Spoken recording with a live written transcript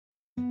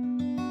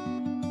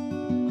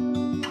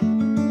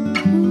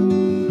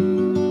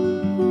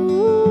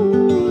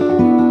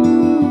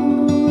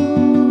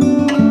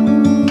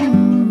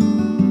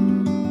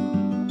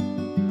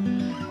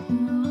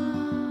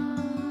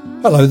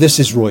Hello, this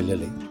is Roy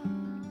Lilly.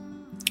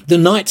 The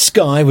night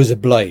sky was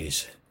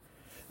ablaze.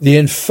 The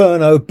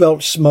inferno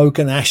belched smoke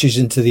and ashes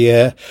into the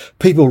air.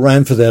 People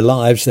ran for their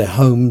lives. Their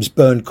homes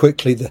burned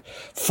quickly. The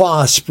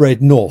fire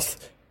spread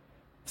north,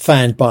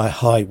 fanned by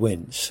high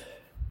winds.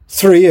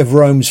 3 of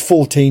Rome's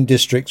 14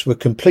 districts were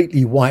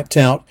completely wiped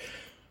out.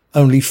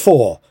 Only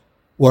 4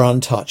 were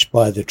untouched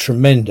by the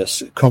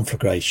tremendous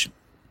conflagration.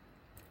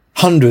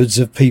 Hundreds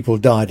of people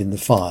died in the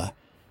fire.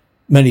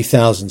 Many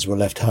thousands were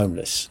left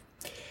homeless.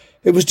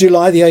 It was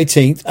July the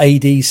 18th,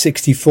 AD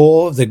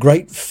 64, the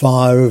Great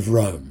Fire of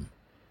Rome,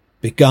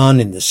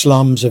 begun in the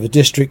slums of a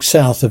district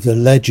south of the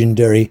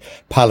legendary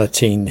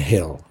Palatine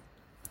Hill.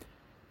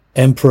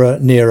 Emperor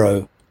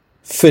Nero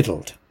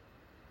fiddled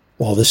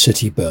while the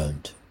city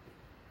burned.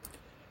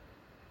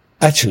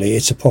 Actually,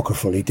 it's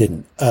apocryphal, he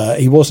didn't.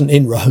 He wasn't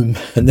in Rome,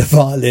 and the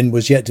violin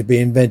was yet to be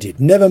invented.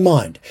 Never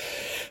mind.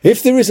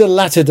 If there is a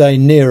latter-day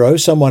Nero,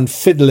 someone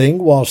fiddling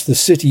whilst the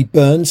city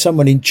burns,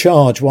 someone in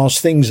charge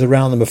whilst things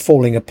around them are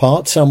falling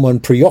apart,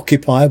 someone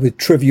preoccupied with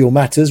trivial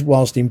matters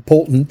whilst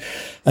important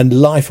and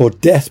life or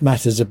death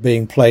matters are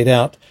being played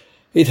out,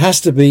 it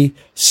has to be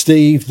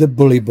Steve the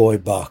Bully Boy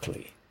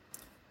Barclay.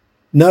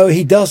 No,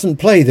 he doesn't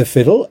play the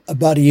fiddle,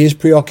 but he is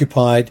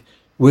preoccupied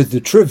with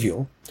the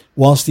trivial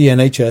whilst the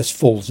NHS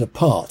falls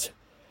apart.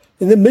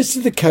 In the midst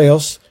of the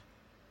chaos,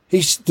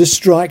 the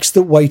strikes,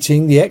 the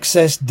waiting, the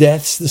excess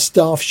deaths, the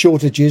staff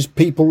shortages,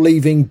 people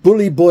leaving,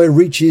 Bully Boy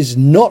reaches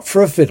not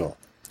for a fiddle,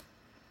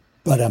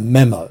 but a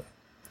memo.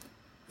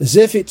 As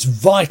if it's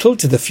vital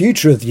to the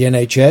future of the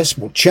NHS,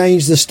 will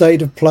change the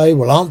state of play,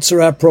 will answer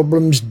our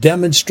problems,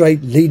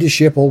 demonstrate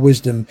leadership or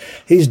wisdom,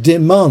 he's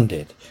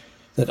demanded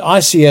that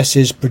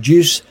ICSs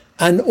produce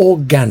an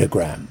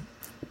organogram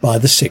by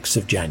the 6th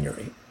of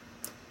January.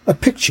 A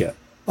picture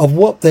of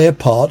what their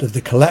part of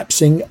the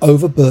collapsing,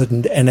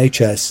 overburdened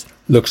NHS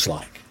looks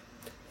like.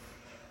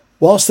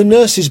 Whilst the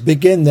nurses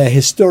begin their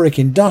historic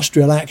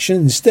industrial action,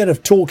 instead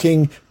of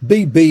talking,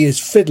 BB is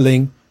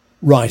fiddling,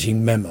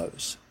 writing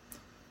memos.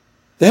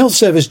 The Health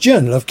Service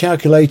Journal have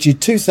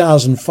calculated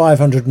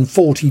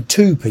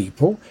 2,542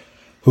 people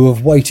who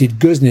have waited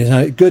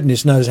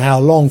goodness knows how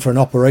long for an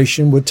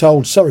operation were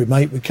told, sorry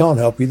mate, we can't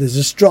help you, there's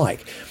a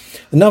strike.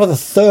 Another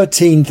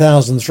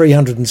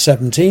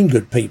 13,317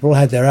 good people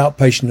had their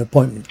outpatient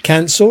appointment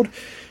cancelled.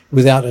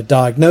 Without a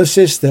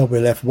diagnosis, they'll be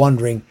left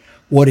wondering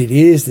what it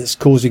is that's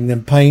causing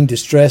them pain,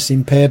 distress,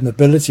 impaired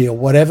mobility or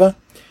whatever.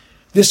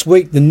 This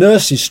week, the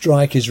nurses'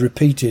 strike is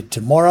repeated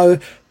tomorrow,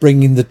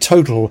 bringing the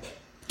total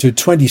to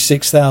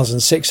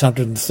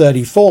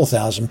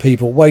 26,634,000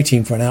 people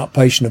waiting for an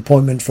outpatient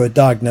appointment for a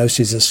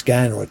diagnosis, a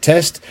scan or a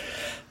test,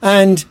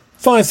 and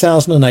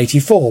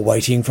 5,084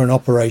 waiting for an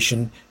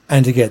operation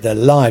and to get their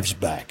lives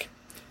back.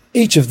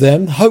 Each of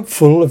them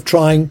hopeful of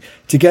trying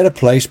to get a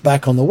place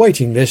back on the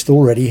waiting list,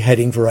 already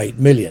heading for 8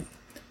 million.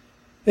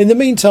 In the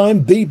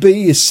meantime,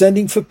 BB is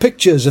sending for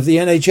pictures of the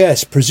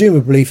NHS,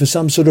 presumably for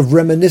some sort of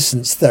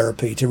reminiscence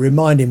therapy to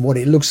remind him what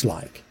it looks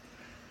like.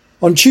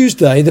 On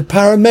Tuesday, the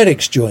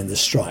paramedics joined the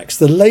strikes.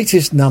 The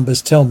latest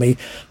numbers tell me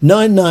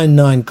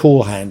 999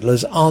 call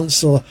handlers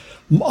answer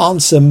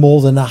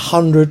more than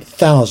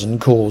 100,000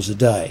 calls a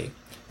day.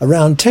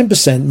 Around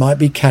 10% might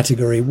be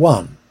Category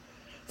 1.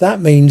 That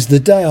means the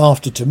day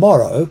after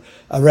tomorrow,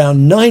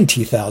 around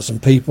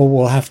 90,000 people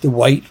will have to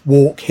wait,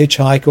 walk,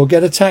 hitchhike or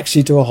get a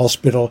taxi to a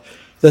hospital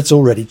that's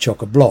already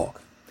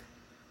chock-a-block.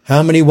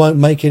 How many won't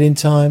make it in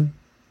time?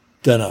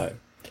 Dunno.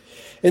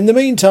 In the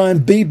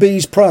meantime,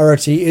 BB's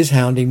priority is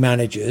hounding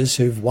managers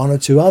who've 1 or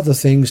 2 other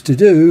things to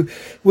do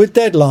with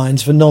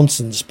deadlines for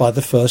nonsense by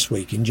the first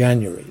week in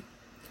January.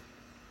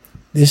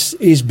 This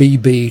is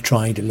BB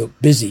trying to look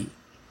busy.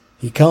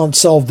 He can't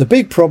solve the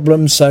big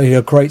problems, so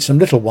he'll create some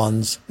little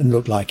ones and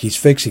look like he's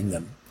fixing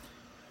them.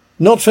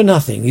 Not for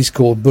nothing he's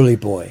called Bully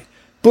Boy.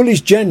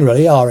 Bullies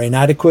generally are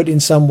inadequate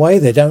in some way.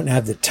 They don't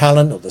have the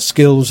talent or the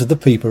skills of the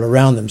people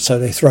around them, so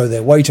they throw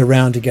their weight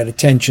around to get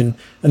attention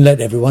and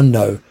let everyone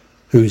know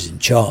who's in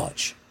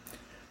charge.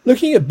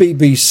 Looking at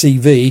BB's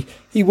CV,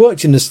 he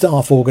worked in the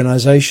staff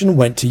organisation,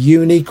 went to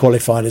uni,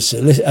 qualified as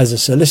a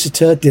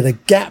solicitor, did a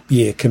gap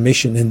year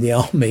commission in the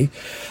army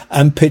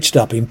and pitched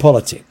up in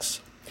politics.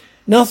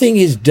 Nothing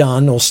he's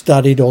done or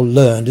studied or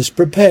learned has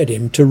prepared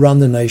him to run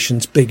the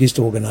nation's biggest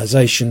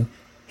organisation.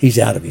 He's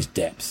out of his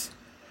depth.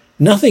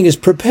 Nothing has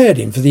prepared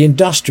him for the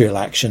industrial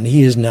action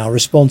he is now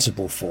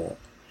responsible for.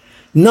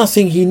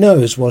 Nothing he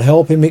knows will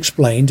help him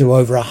explain to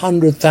over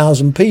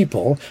 100,000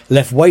 people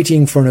left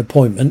waiting for an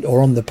appointment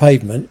or on the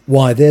pavement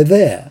why they're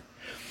there.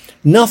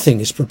 Nothing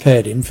has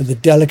prepared him for the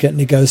delicate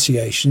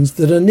negotiations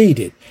that are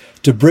needed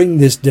to bring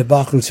this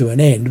debacle to an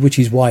end, which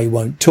is why he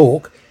won't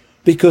talk,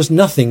 because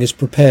nothing has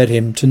prepared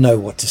him to know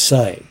what to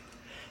say.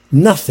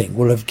 Nothing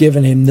will have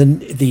given him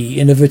the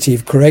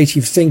innovative,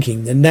 creative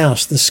thinking, the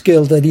nous, the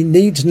skill that he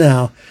needs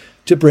now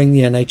to bring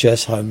the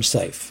NHS home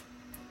safe.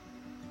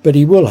 But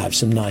he will have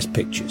some nice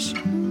pictures.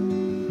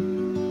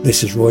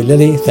 This is Roy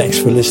Lilly. Thanks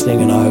for listening,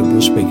 and I hope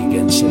we'll speak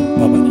again soon.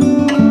 Bye-bye now.